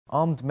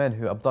Armed men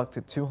who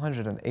abducted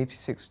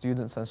 286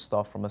 students and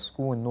staff from a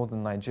school in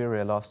northern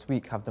Nigeria last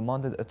week have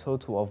demanded a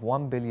total of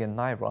 1 billion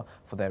naira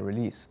for their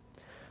release.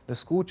 The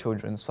school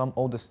children, some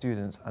older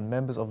students and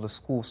members of the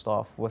school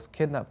staff was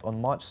kidnapped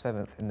on March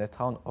 7th in the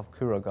town of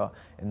Kuriga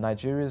in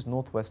Nigeria's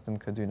northwestern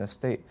Kaduna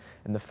State,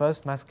 in the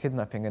first mass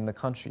kidnapping in the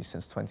country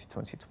since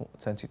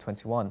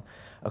 2021.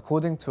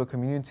 According to a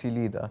community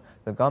leader,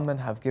 the gunmen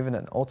have given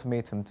an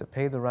ultimatum to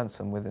pay the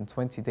ransom within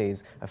 20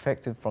 days,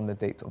 effective from the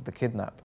date of the kidnap.